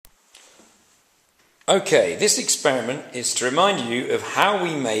Okay, this experiment is to remind you of how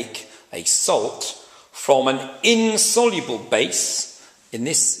we make a salt from an insoluble base. In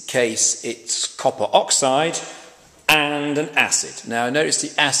this case, it's copper oxide and an acid. Now, notice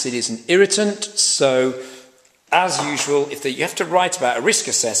the acid is an irritant, so as usual, you have to write about a risk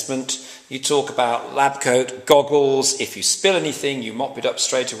assessment, you talk about lab coat, goggles. If you spill anything, you mop it up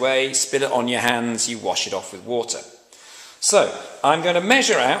straight away. Spill it on your hands, you wash it off with water. So, I'm going to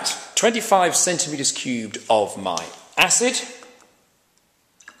measure out 25 centimetres cubed of my acid.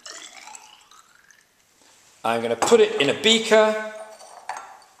 I'm going to put it in a beaker,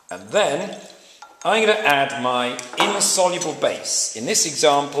 and then I'm going to add my insoluble base. In this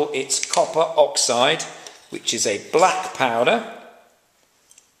example, it's copper oxide, which is a black powder,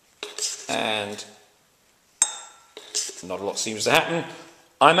 and not a lot seems to happen.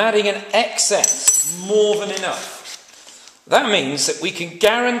 I'm adding an excess, more than enough. That means that we can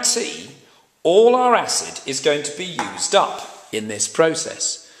guarantee all our acid is going to be used up in this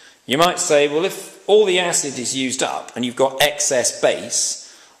process. You might say, well, if all the acid is used up and you've got excess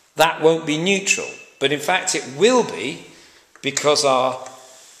base, that won't be neutral. But in fact it will be, because our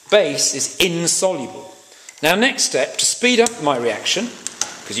base is insoluble. Now, next step, to speed up my reaction,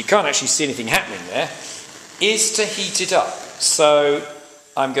 because you can't actually see anything happening there, is to heat it up. So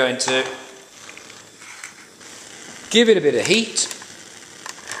I'm going to give it a bit of heat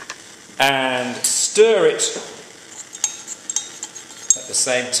and stir it at the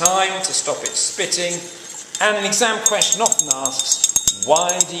same time to stop it spitting. And an exam question often asks,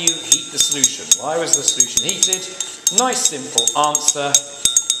 why do you heat the solution? Why was the solution heated? Nice simple answer: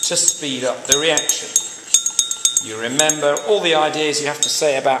 to speed up the reaction. You remember all the ideas you have to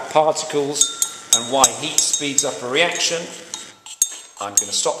say about particles and why heat speeds up a reaction. I'm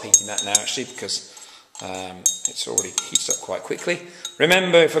going to stop heating that now, actually, because it's already heated up quite quickly.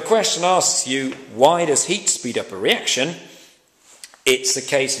 Remember, if a question asks you, why does heat speed up a reaction? It's a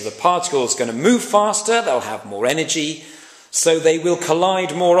case of the particle is going to move faster, they'll have more energy, so they will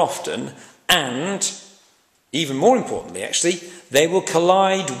collide more often, and, even more importantly actually, they will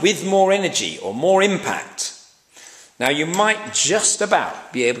collide with more energy or more impact. Now, you might just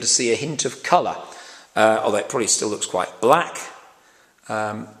about be able to see a hint of colour, although it probably still looks quite black.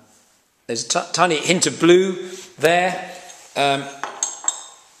 There's a tiny hint of blue there.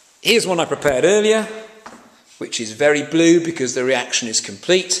 Here's one I prepared earlier, which is very blue because the reaction is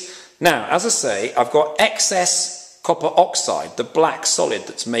complete. Now, as I say, I've got excess copper oxide, the black solid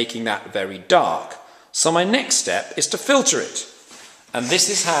that's making that very dark. So my next step is to filter it. And this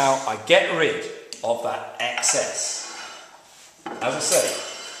is how I get rid of that excess. As I say,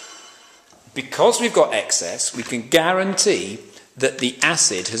 because we've got excess, we can guarantee that the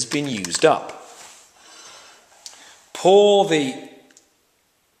acid has been used up. Pour the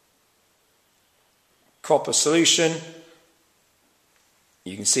copper solution.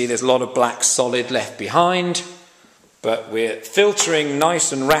 You can see there's a lot of black solid left behind, but we're filtering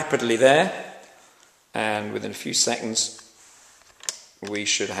nice and rapidly there, and within a few seconds we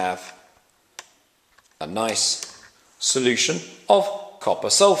should have a nice solution of copper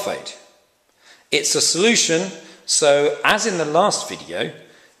sulphate. It's a solution, so as in the last video,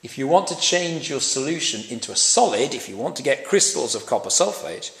 if you want to change your solution into a solid, if you want to get crystals of copper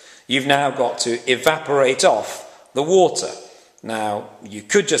sulphate, you've now got to evaporate off the water. Now, you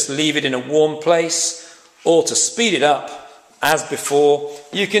could just leave it in a warm place, or to speed it up, as before,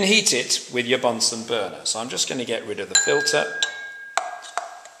 you can heat it with your Bunsen burner. So I'm just going to get rid of the filter.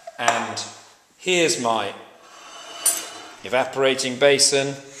 And here's my evaporating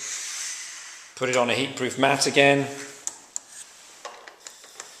basin. Put it on a heat-proof mat again.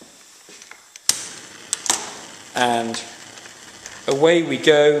 And away we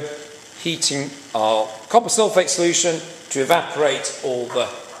go, heating our copper sulphate solution to evaporate all the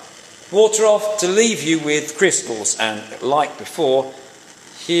water off, to leave you with crystals. And like before,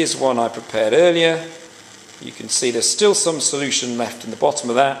 here's one I prepared earlier. You can see there's still some solution left in the bottom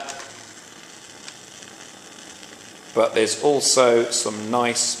of that, but there's also some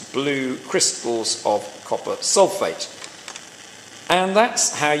nice blue crystals of copper sulphate. And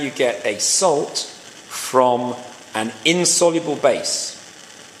that's how you get a salt from an insoluble base.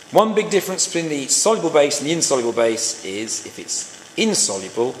 One big difference between the soluble base and the insoluble base is, if it's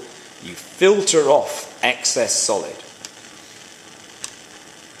insoluble, you filter off excess solid.